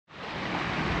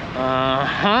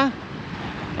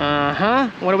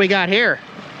What do we got here?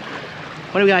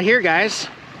 What do we got here, guys?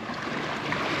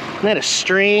 Isn't that a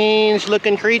strange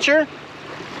looking creature?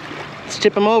 Let's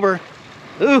tip him over.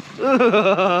 Ooh.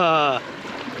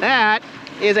 That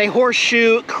is a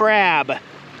horseshoe crab.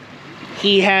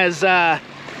 He has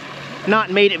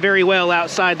not made it very well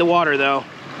outside the water, though.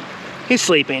 He's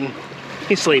sleeping.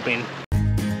 He's sleeping.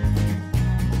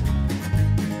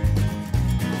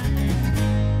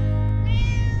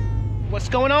 What's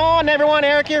going on, everyone?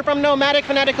 Eric here from Nomadic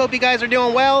Fanatic. Hope you guys are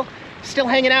doing well. Still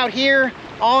hanging out here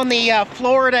on the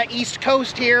Florida East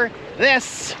Coast here.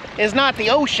 This is not the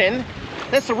ocean.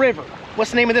 That's a river.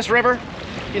 What's the name of this river?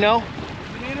 You know?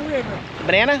 Banana River. The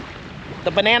banana?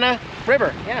 The Banana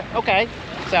River. Yeah, okay.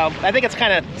 So I think it's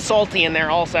kind of salty in there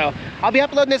also. I'll be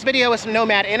uploading this video with some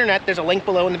Nomad internet. There's a link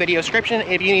below in the video description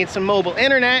if you need some mobile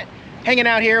internet. Hanging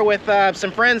out here with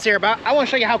some friends here. But I want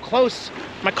to show you how close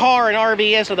my car and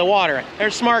RV is to the water.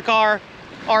 There's smart car,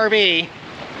 RV,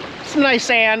 some nice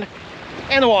sand,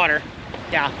 and the water.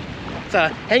 Yeah. So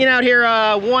hanging out here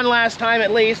one last time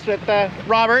at least with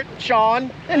Robert, Sean,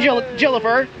 and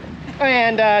Jillifer,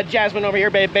 and Jasmine over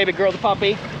here, baby girl, the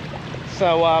puppy.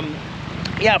 So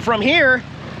yeah, from here,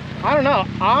 I don't know.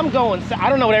 I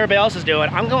don't know what everybody else is doing.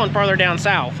 I'm going farther down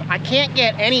south. I can't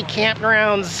get any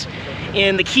campgrounds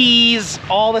in the Keys,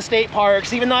 all the state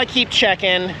parks, even though I keep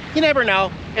checking. You never know.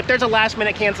 If there's a last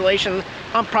minute cancellation,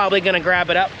 I'm probably gonna grab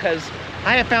it up because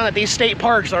I have found that these state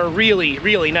parks are really,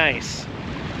 really nice.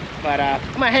 But I'm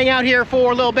gonna hang out here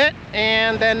for a little bit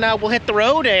and then we'll hit the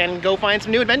road and go find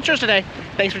some new adventures today.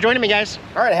 Thanks for joining me, guys.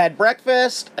 All right, I had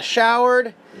breakfast, I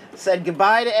showered, said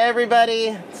goodbye to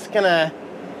everybody. It's gonna,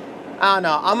 I don't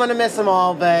know, I'm gonna miss them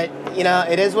all, but you know,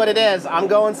 it is what it is. I'm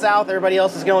going south, everybody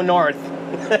else is going north.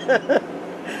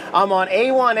 I'm on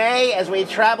A1A as we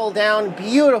travel down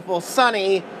beautiful,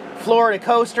 sunny Florida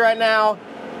coast right now.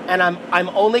 And I'm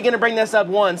only gonna bring this up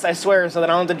once, I swear, so that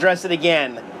I don't have to address it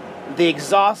again. The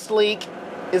exhaust leak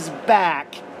is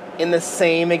back in the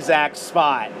same exact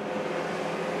spot.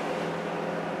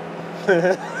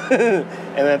 And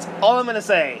that's all I'm gonna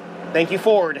say. Thank you,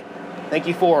 Ford. Thank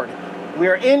you, Ford. We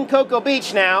are in Cocoa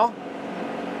Beach now,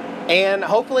 and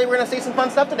hopefully we're gonna see some fun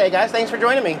stuff today, guys. Thanks for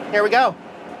joining me. Here we go.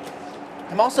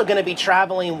 I'm also gonna be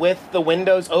traveling with the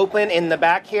windows open in the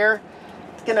back here.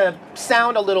 It's gonna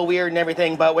sound a little weird and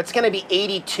everything, but it's gonna be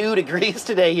 82 degrees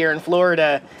today here in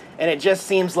Florida, and it just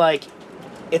seems like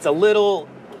it's a little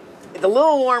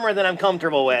warmer than I'm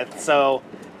comfortable with. So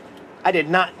I did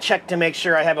not check to make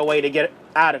sure I have a way to get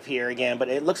out of here again, but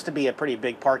it looks to be a pretty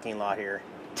big parking lot here.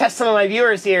 Test some of my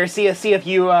viewers here, see if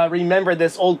you remember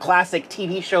this old classic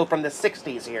TV show from the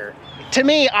 60s here. To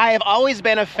me, I have always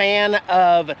been a fan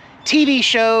of TV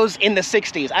shows in the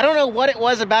 60s. I don't know what it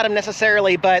was about them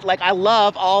necessarily, but like I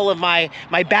love all of my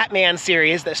Batman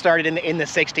series that started in the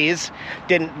 60s.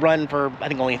 Didn't run for, I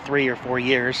think, only 3 or 4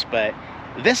 years, but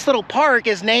this little park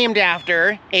is named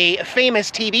after a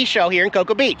famous TV show here in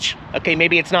Cocoa Beach. Okay,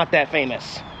 maybe it's not that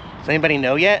famous. Does anybody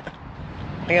know yet?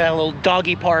 I got a little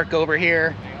doggy park over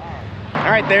here. All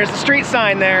right, there's the street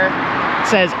sign there. It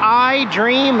says, I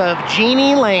Dream of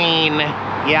Jeannie Lane.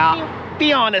 Yeah.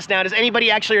 Be honest now, does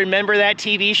anybody actually remember that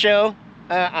TV show?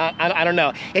 I don't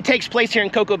know. It takes place here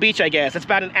in Cocoa Beach, I guess. It's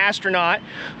about an astronaut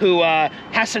who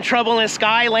has some trouble in the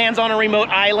sky, lands on a remote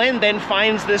island, then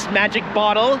finds this magic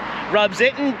bottle, rubs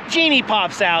it, and Genie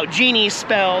pops out. Genie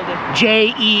spelled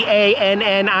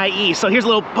J-E-A-N-N-I-E. So here's a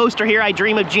little poster here, I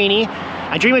Dream of Jeannie.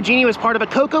 I Dream of Jeannie was part of a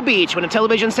Cocoa Beach when a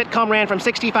television sitcom ran from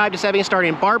 65 to 70,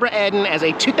 starring Barbara Eden as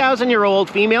a 2,000-year-old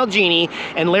female genie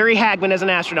and Larry Hagman as an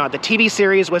astronaut. The TV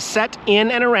series was set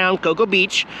in and around Cocoa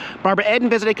Beach. Barbara Eden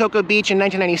visited Cocoa Beach in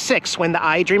 1996 when the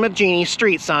I Dream of Jeannie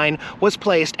street sign was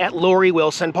placed at Lori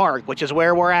Wilson Park, which is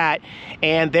where we're at,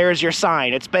 and there's your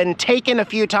sign. It's been taken a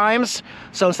few times,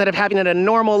 so instead of having it at a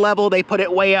normal level, they put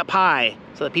it way up high,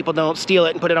 so that people don't steal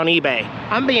it and put it on eBay.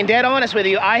 I'm being dead honest with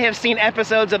you. I have seen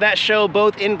episodes of that show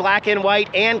both in black and white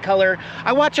and color.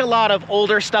 I watch a lot of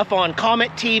older stuff on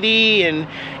Comet TV and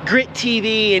Grit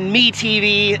TV and Me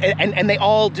TV, and they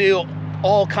all do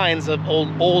all kinds of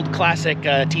old classic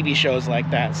TV shows like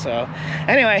that. So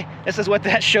anyway, this is what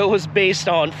that show was based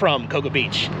on from Cocoa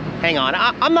Beach. Hang on,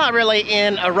 I'm not really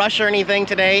in a rush or anything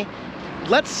today.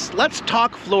 Let's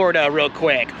talk Florida real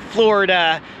quick.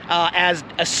 Florida as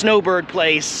a snowbird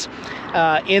place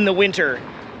in the winter.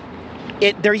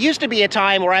 There used to be a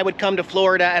time where I would come to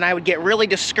Florida and I would get really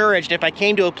discouraged if I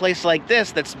came to a place like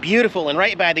this that's beautiful and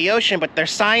right by the ocean, but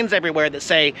there's signs everywhere that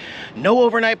say no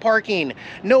overnight parking,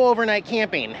 no overnight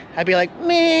camping. I'd be like,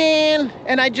 man,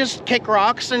 and I'd just kick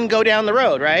rocks and go down the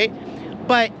road, right?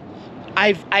 But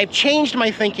I've changed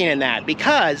my thinking in that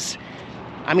because,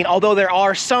 I mean, although there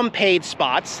are some paid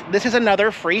spots, this is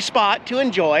another free spot to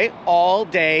enjoy all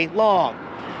day long.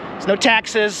 There's no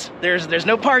taxes, there's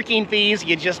no parking fees.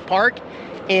 You just park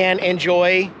and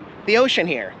enjoy the ocean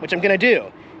here, which I'm gonna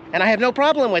do. And I have no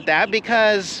problem with that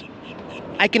because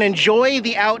I can enjoy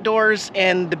the outdoors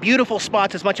and the beautiful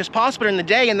spots as much as possible in the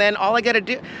day, and then all I gotta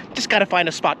do, just gotta find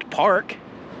a spot to park.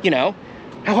 You know,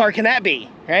 how hard can that be,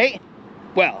 right?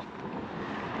 Well,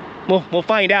 we'll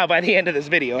find out by the end of this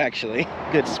video, actually.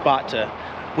 Good spot to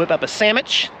whip up a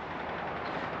sandwich,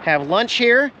 have lunch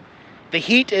here. The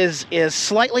heat is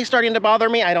slightly starting to bother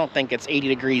me. I don't think it's 80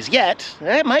 degrees yet.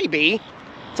 It might be.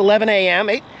 It's 11 a.m.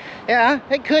 Yeah,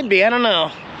 it could be, I don't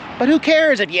know. But who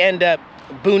cares if you end up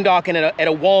boondocking at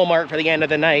a Walmart for the end of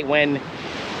the night when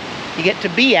you get to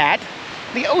be at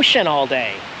the ocean all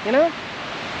day, you know?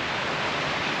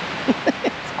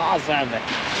 It's awesome.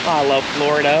 Oh, I love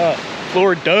Florida.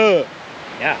 Florida.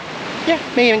 Yeah,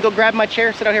 maybe even go grab my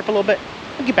chair, sit out here for a little bit.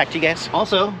 I'll get back to you guys.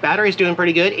 Also, battery's doing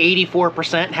pretty good,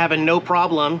 84%, having no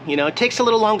problem. You know, it takes a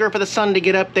little longer for the sun to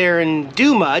get up there and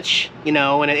do much, you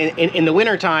know, in the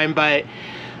winter time, but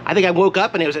I think I woke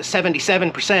up and it was at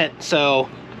 77%, so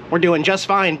we're doing just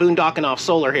fine boondocking off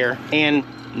solar here and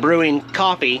brewing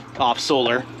coffee off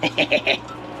solar.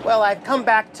 Well, I've come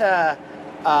back to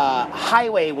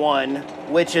Highway 1,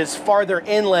 which is farther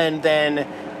inland than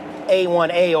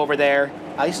A1A over there.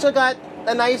 You still got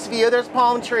a nice view. There's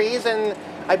palm trees, and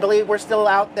I believe we're still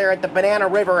out there at the Banana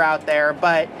River out there,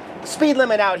 but speed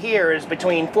limit out here is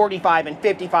between 45 and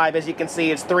 55. As you can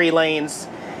see, it's 3 lanes.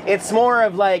 It's more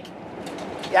of like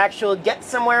actual get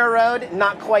somewhere road,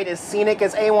 not quite as scenic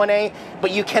as A1A,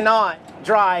 but you cannot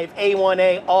drive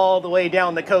A1A all the way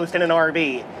down the coast in an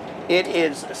RV. It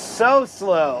is so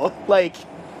slow. Like,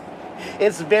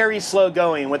 it's very slow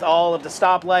going with all of the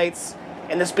stoplights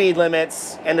and the speed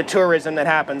limits and the tourism that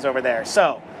happens over there.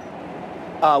 So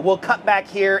we'll cut back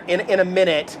here in a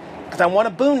minute because I want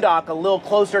to boondock a little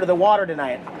closer to the water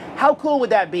tonight. How cool would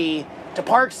that be to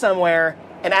park somewhere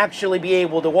and actually be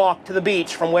able to walk to the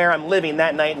beach from where I'm living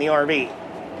that night in the RV?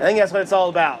 I think that's what it's all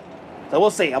about. So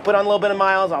we'll see. I'll put on a little bit of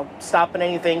miles. I'll stop at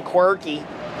anything quirky.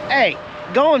 Hey,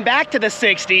 going back to the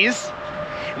 60s,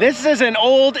 this is an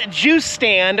old juice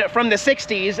stand from the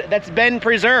 60s that's been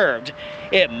preserved.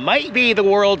 It might be the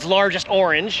world's largest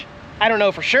orange. I don't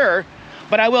know for sure,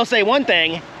 but I will say one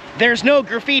thing. There's no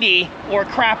graffiti or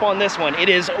crap on this one. It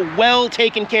is well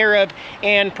taken care of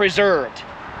and preserved.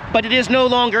 But it is no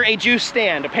longer a juice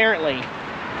stand, apparently.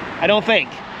 I don't think.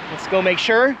 Let's go make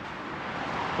sure.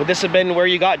 Would this have been where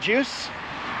you got juice?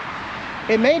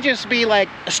 It may just be like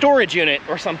a storage unit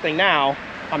or something now.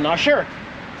 I'm not sure.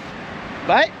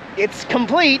 But it's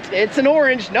complete. It's an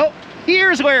orange. Nope.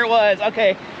 Here's where it was.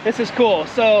 Okay, this is cool.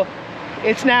 So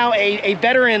it's now a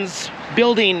veterans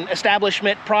building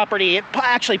establishment property. It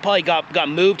actually probably got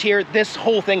moved here. This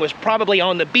whole thing was probably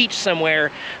on the beach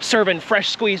somewhere serving fresh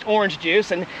squeezed orange juice,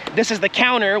 and this is the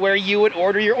counter where you would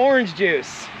order your orange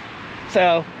juice.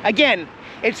 So again,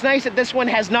 it's nice that this one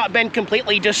has not been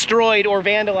completely destroyed or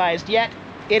vandalized yet.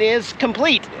 It is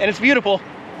complete and it's beautiful.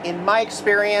 In my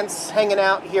experience hanging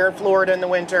out here in Florida in the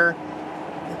winter,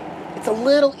 it's a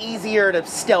little easier to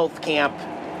stealth camp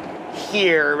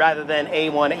here rather than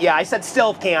A1. Yeah, I said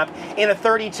stealth camp in a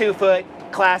 32-foot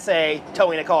Class A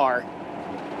towing a car.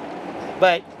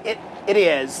 But it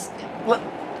is. Look,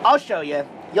 I'll show you.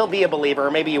 You'll be a believer,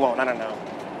 or maybe you won't, I don't know.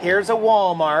 Here's a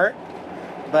Walmart,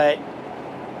 but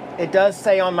it does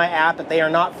say on my app that they are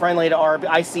not friendly to RV.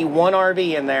 I see one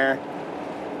RV in there.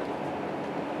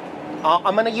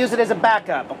 I'm gonna use it as a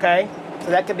backup, okay?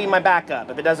 So that could be my backup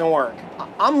if it doesn't work.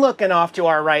 I'm looking off to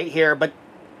our right here, but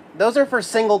those are for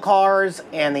single cars,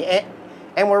 and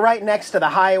we're right next to the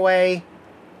highway.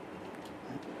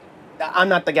 I'm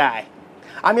not the guy.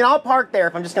 I mean, I'll park there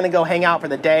if I'm just gonna go hang out for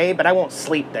the day, but I won't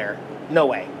sleep there. No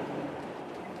way.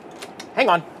 Hang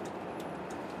on.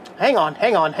 Hang on,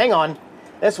 hang on, hang on.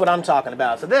 That's what I'm talking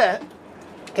about. So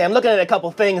okay, I'm looking at a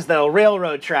couple things though,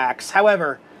 railroad tracks.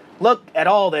 However, look at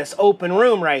all this open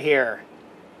room right here.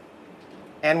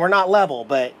 And we're not level,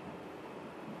 but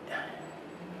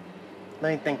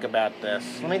let me think about this.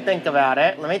 Let me think about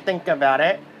it. Let me think about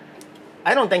it.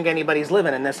 I don't think anybody's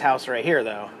living in this house right here,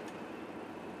 though.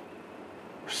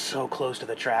 We're so close to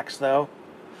the tracks, though.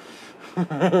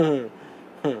 I'm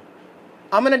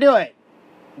gonna do it.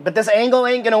 But this angle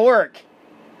ain't gonna work.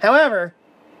 However,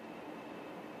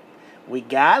 we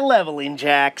got leveling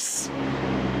jacks.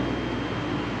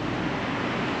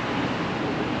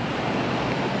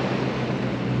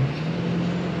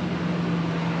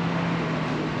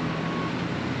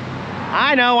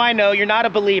 I know, you're not a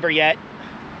believer yet.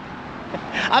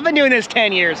 I've been doing this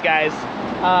 10 years, guys.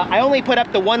 I only put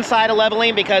up the one side of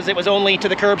leveling because it was only to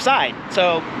the curb side.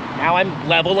 So now I'm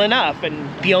level enough. And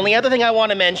the only other thing I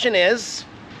want to mention is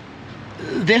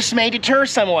this may deter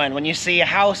someone when you see a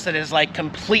house that is like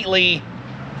completely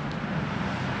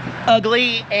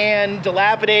ugly and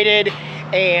dilapidated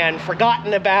and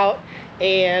forgotten about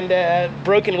and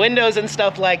broken windows and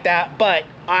stuff like that. But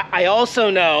I also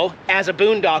know, as a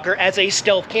boondocker, as a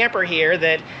stealth camper here,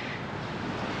 that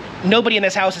nobody in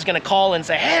this house is gonna call and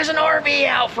say, hey, there's an RV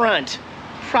out front.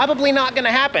 Probably not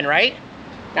gonna happen, right?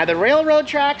 Now the railroad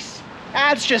tracks,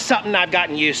 that's just something I've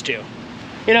gotten used to,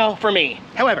 you know, for me.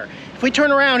 However, if we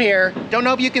turn around here, don't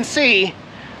know if you can see,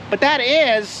 but that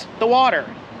is the water.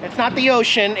 It's not the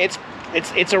ocean, it's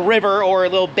a river or a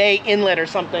little bay inlet or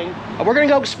something. We're gonna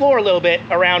go explore a little bit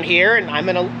around here, and I'm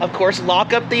gonna, of course,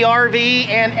 lock up the RV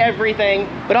and everything.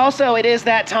 But also, it is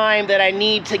that time that I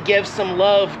need to give some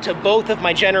love to both of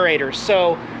my generators.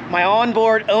 So my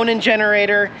onboard Onan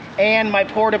generator and my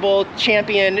portable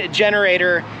Champion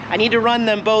generator, I need to run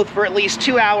them both for at least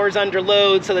 2 hours under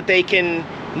load so that they can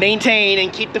maintain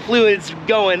and keep the fluids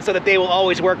going so that they will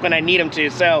always work when I need them to.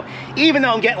 So even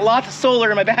though I'm getting lots of solar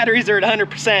and my batteries are at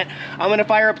 100%, I'm gonna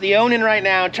fire up the Onan right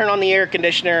now, turn on the air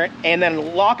conditioner, and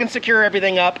then lock and secure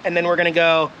everything up, and then we're gonna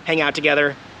go hang out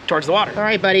together towards the water. All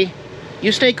right, buddy.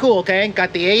 You stay cool, okay?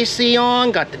 Got the AC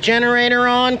on, got the generator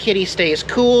on, kitty stays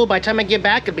cool. By the time I get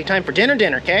back, it'll be time for dinner,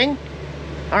 okay?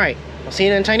 All right, I'll see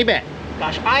you in a tiny bit.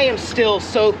 Gosh, I am still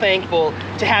so thankful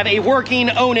to have a working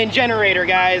Onan generator,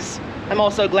 guys. I'm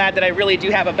also glad that I really do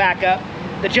have a backup.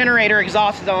 The generator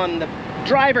exhaust is on the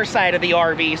driver's side of the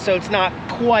RV, so it's not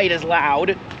quite as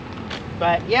loud.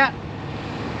 But yeah,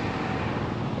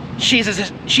 she's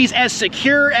as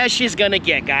secure as she's gonna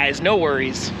get, guys, no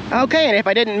worries. Okay, and if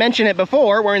I didn't mention it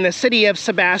before, we're in the city of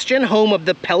Sebastian, home of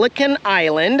the Pelican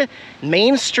Island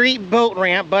Main Street boat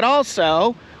ramp, but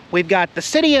also we've got the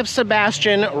city of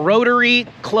Sebastian Rotary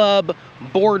Club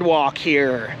boardwalk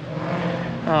here.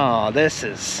 Oh, this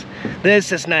is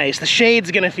nice. The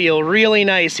shade's gonna feel really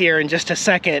nice here in just a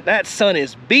second. That sun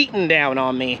is beating down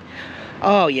on me.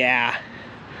 Oh yeah.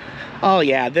 Oh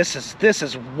yeah, this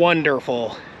is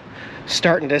wonderful.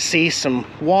 Starting to see some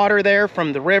water there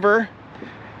from the river.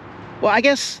 Well, I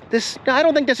guess no, I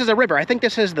don't think this is a river. I think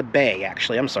this is the bay,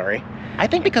 actually. I'm sorry. I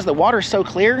think because the water's so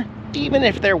clear, even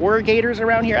if there were gators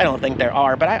around here, I don't think there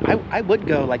are, but I would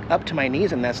go like up to my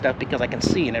knees in that stuff because I can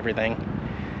see and everything.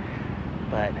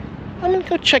 But I'm gonna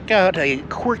go check out a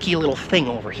quirky little thing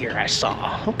over here I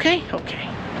saw. Okay.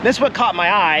 This is what caught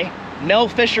my eye. Mel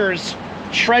Fisher's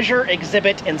treasure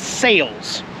exhibit and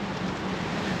sales.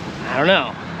 I don't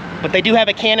know, but they do have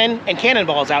a cannon and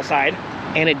cannonballs outside,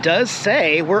 and it does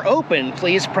say we're open.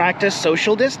 Please practice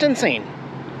social distancing.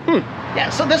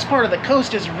 Yeah, so this part of the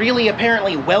coast is really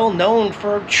apparently well known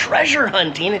for treasure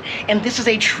hunting, and this is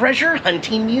a treasure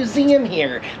hunting museum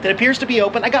here that appears to be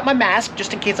open. I got my mask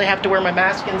just in case I have to wear my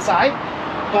mask inside,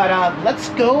 but let's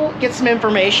go get some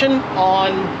information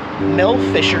on Mel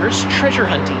Fisher's treasure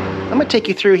hunting. I'm gonna take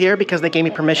you through here because they gave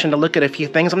me permission to look at a few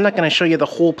things. I'm not gonna show you the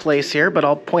whole place here, but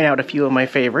I'll point out a few of my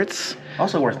favorites.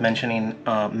 Also worth mentioning,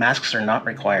 masks are not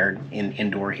required in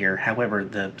indoor here. However,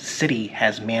 the city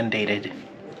has mandated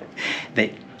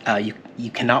that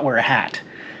you cannot wear a hat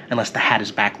unless the hat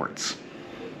is backwards.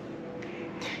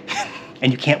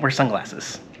 And you can't wear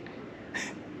sunglasses.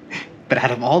 But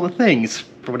out of all the things,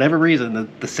 for whatever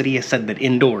reason, the city has said that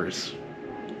indoors,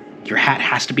 your hat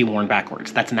has to be worn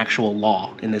backwards. That's an actual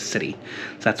law in this city.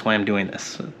 So that's why I'm doing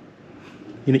this.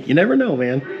 You never know,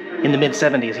 man. In the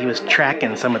mid-70s, he was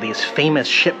tracking some of these famous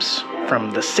ships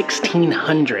from the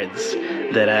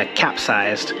 1600s that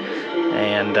capsized.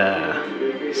 And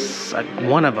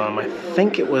one of them, I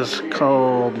think it was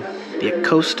called the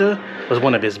Acosta, was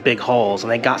one of his big hauls,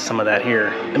 and they got some of that here.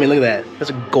 I mean, look at that.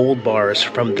 Those are gold bars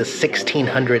from the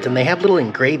 1600s, and they have little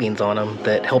engravings on them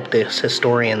that help the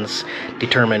historians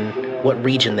determine what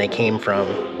region they came from.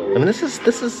 I mean, this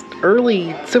is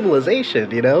early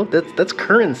civilization, you know? That's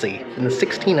currency in the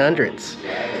 1600s.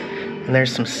 And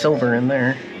there's some silver in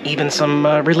there. Even some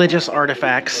religious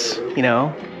artifacts, you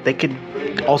know? They could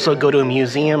also go to a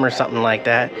museum or something like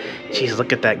that. Jeez,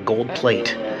 look at that gold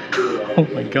plate. Oh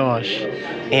my gosh.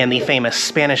 And the famous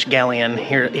Spanish galleon,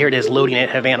 here it is loading at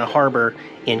Havana Harbor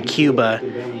in Cuba,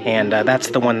 and that's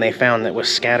the one they found that was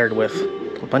scattered with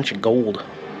a bunch of gold.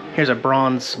 Here's a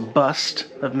bronze bust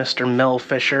of Mr. Mel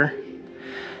Fisher.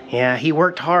 Yeah, he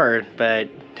worked hard, but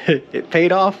it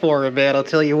paid off for him, man, I'll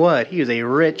tell you what. He was a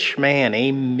rich man,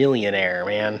 a millionaire,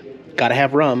 man. Gotta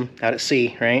have rum out at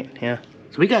sea, right? Yeah.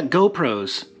 So we got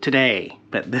GoPros today,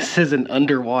 but this is an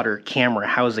underwater camera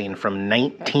housing from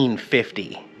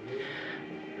 1950.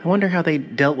 I wonder how they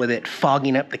dealt with it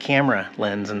fogging up the camera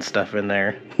lens and stuff in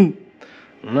there. I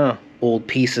don't know. Old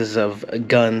pieces of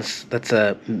guns. That's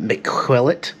a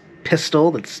McQuillet pistol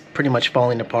that's pretty much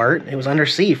falling apart. It was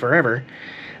undersea forever.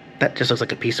 That just looks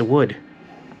like a piece of wood.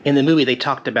 In the movie, they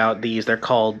talked about these. They're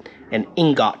called an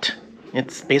ingot.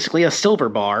 It's basically a silver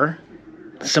bar,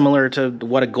 similar to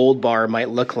what a gold bar might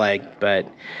look like, but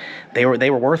they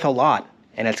were worth a lot.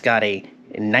 And it's got a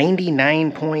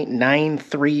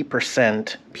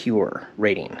 99.93% pure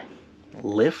rating.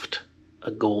 Lift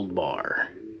a gold bar.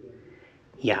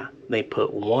 Yeah, they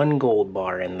put one gold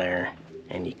bar in there,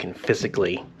 and you can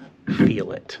physically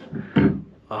feel it.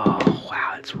 Oh,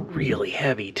 wow, it's really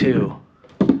heavy, too.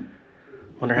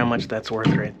 Wonder how much that's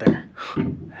worth right there.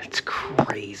 That's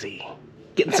crazy.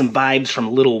 Getting some vibes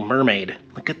from Little Mermaid.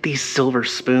 Look at these silver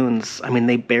spoons. I mean,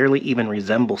 they barely even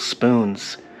resemble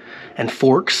spoons. And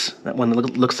forks, that one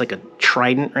looks like a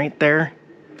trident right there.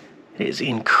 It is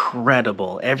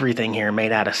incredible. Everything here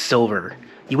made out of silver.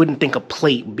 You wouldn't think a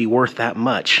plate would be worth that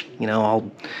much, you know,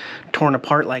 all torn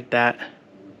apart like that.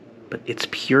 But it's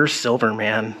pure silver,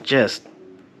 man. Just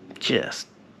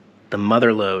the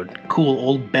mother lode. Cool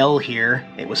old bell here.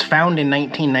 It was found in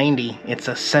 1990. It's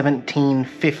a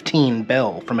 1715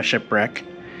 bell from a shipwreck.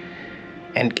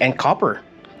 And copper.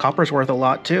 Copper's worth a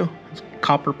lot too. There's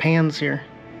copper pans here.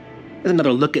 There's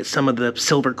another look at some of the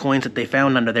silver coins that they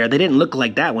found under there. They didn't look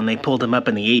like that when they pulled them up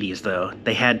in the 80s, though.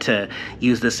 They had to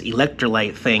use this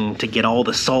electrolyte thing to get all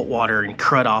the salt water and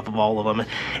crud off of all of them,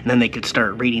 and then they could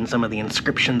start reading some of the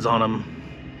inscriptions on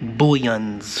them.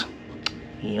 Bullions.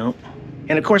 Yep.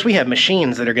 And of course, we have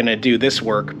machines that are going to do this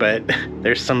work, but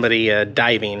there's somebody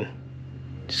diving.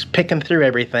 Just picking through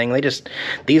everything.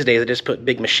 These days, they just put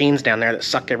big machines down there that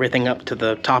suck everything up to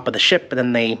the top of the ship, and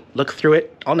then they look through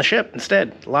it on the ship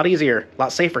instead. A lot easier, a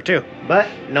lot safer too. But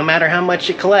no matter how much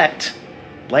you collect,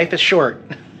 life is short.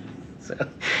 So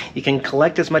you can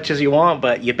collect as much as you want,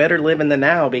 but you better live in the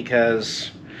now, because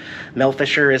Mel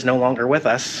Fisher is no longer with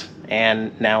us.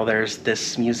 And now there's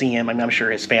this museum. I mean, I'm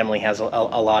sure his family has a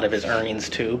lot of his earnings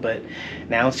too, but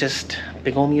now it's just a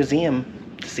big old museum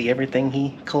to see everything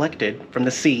he collected from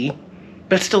the sea.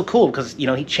 But it's still cool because, you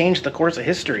know, he changed the course of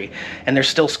history, and there's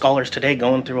still scholars today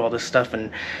going through all this stuff and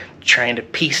trying to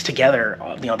piece together,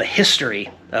 you know, the history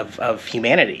of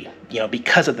humanity, you know,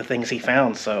 because of the things he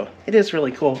found. So it is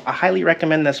really cool. I highly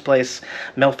recommend this place,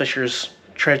 Mel Fisher's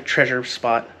treasure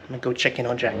spot. I'm gonna go check in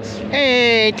on Jax.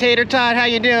 Hey, Tater Tot, how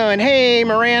you doing? Hey,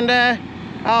 Miranda.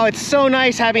 Oh, it's so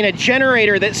nice having a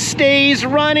generator that stays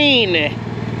running.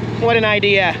 What an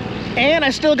idea. And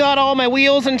I still got all my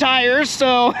wheels and tires,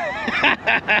 so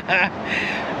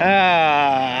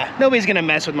nobody's gonna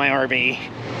mess with my RV.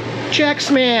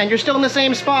 Jax, man, you're still in the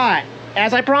same spot.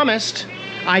 As I promised.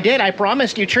 I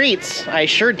promised you treats. I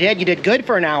sure did. You did good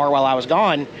for an hour while I was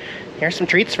gone. Here's some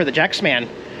treats for the Jax man.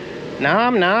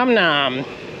 Nom, nom, nom.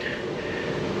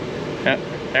 All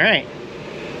right.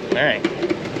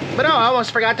 But oh, I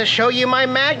almost forgot to show you my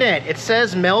magnet. It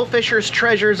says Mel Fisher's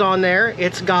Treasures on there.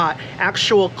 It's got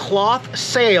actual cloth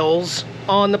sails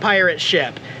on the pirate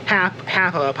ship.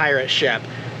 Half of a pirate ship.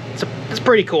 It's a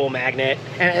pretty cool magnet.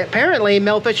 And apparently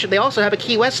Mel Fisher, they also have a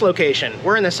Key West location.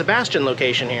 We're in the Sebastian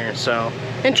location here, so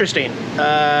interesting.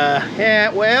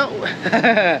 Yeah, well,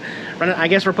 I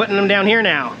guess we're putting them down here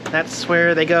now. That's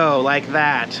where they go, like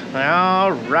that.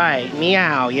 All right,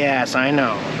 meow, yes, I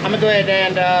know. I'm gonna go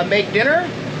ahead and make dinner,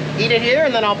 eat it here,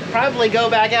 and then I'll probably go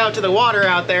back out to the water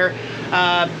out there.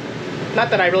 Not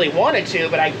that I really wanted to,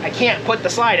 but I can't put the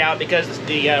slide out because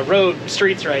the road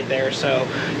street's right there, so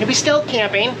you'll be still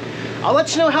camping. I'll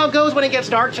let you know how it goes when it gets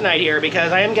dark tonight here,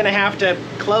 because I am gonna have to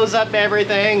close up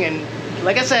everything, and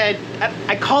like I said,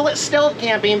 I call it stealth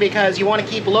camping because you want to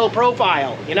keep low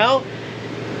profile, you know?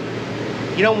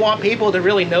 You don't want people to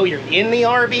really know you're in the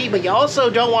RV, but you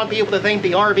also don't want people to think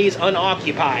the RV is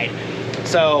unoccupied.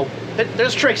 So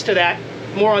there's tricks to that.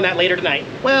 More on that later tonight.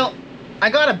 Well, I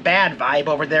got a bad vibe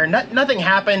over there. Nothing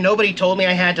happened. Nobody told me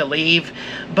I had to leave,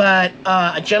 but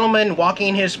a gentleman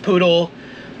walking his poodle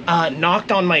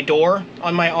knocked on my door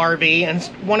on my RV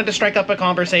and wanted to strike up a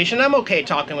conversation. I'm okay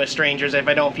talking with strangers if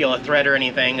I don't feel a threat or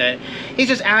anything. He's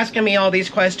just asking me all these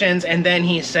questions, and then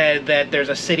he said that there's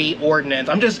a city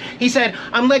ordinance. He said,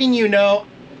 I'm letting you know,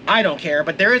 I don't care,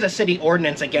 but there is a city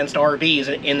ordinance against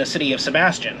RVs in the city of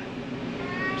Sebastian.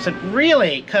 I said,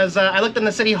 really? Because I looked on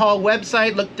the City Hall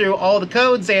website, looked through all the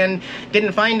codes, and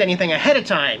didn't find anything ahead of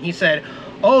time. He said,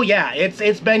 oh yeah,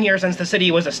 it's been here since the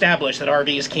city was established that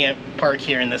RVs can't park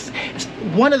here in this.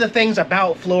 One of the things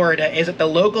about Florida is that the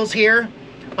locals here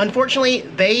unfortunately,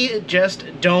 they just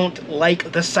don't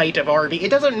like the sight of RV. It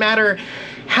doesn't matter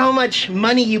how much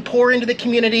money you pour into the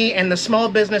community and the small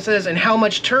businesses and how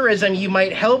much tourism you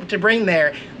might help to bring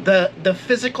there. The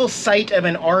physical sight of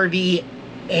an RV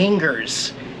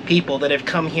angers people that have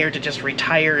come here to just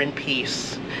retire in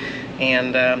peace.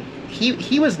 And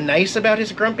he was nice about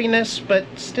his grumpiness, but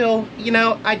still, you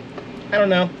know, I don't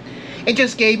know. It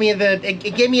just gave me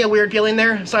it gave me a weird feeling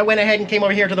there. So I went ahead and came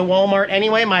over here to the Walmart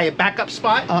anyway, my backup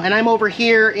spot. And I'm over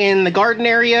here in the garden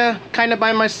area, kind of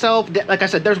by myself. Like I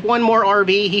said, there's one more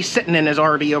RV. He's sitting in his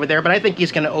RV over there, but I think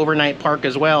he's gonna overnight park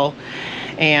as well.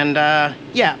 And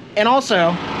yeah, and also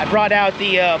I brought out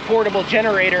the portable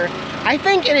generator. I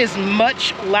think it is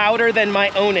much louder than my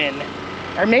Onin.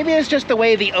 Or maybe it's just the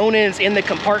way the Onin's in the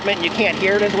compartment and you can't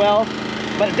hear it as well.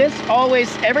 But this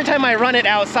always, every time I run it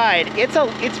outside,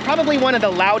 it's probably one of the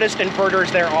loudest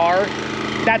inverters there are.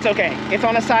 That's okay. It's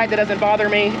on a side that doesn't bother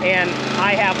me, and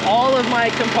I have all of my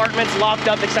compartments locked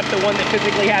up except the one that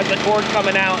physically has the cord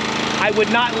coming out. I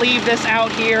would not leave this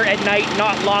out here at night,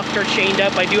 not locked or chained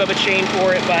up. I do have a chain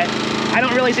for it, but I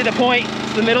don't really see the point.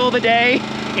 It's the middle of the day.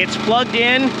 It's plugged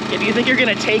in. If you think you're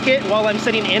gonna take it while I'm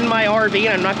sitting in my RV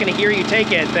and I'm not gonna hear you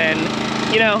take it, then,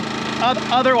 you know,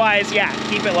 otherwise, yeah,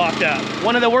 keep it locked up.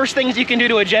 One of the worst things you can do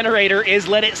to a generator is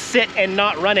let it sit and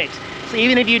not run it. So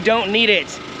even if you don't need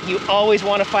it, you always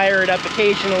want to fire it up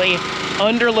occasionally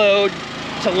under load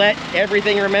to let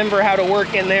everything remember how to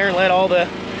work in there and let all the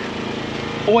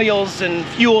oils and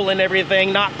fuel and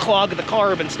everything not clog the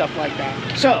carb and stuff like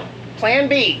that. So, plan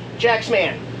B,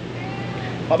 Jaxman.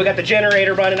 While we got the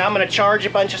generator running, I'm going to charge a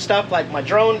bunch of stuff like my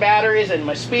drone batteries and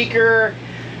my speaker,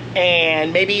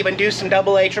 and maybe even do some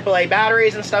AA, AAA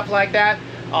batteries and stuff like that.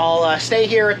 I'll stay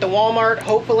here at the Walmart,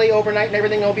 hopefully overnight and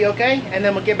everything will be okay, and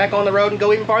then we'll get back on the road and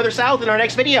go even farther south in our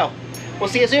next video. We'll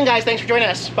see you soon, guys. Thanks for joining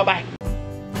us. Bye-bye.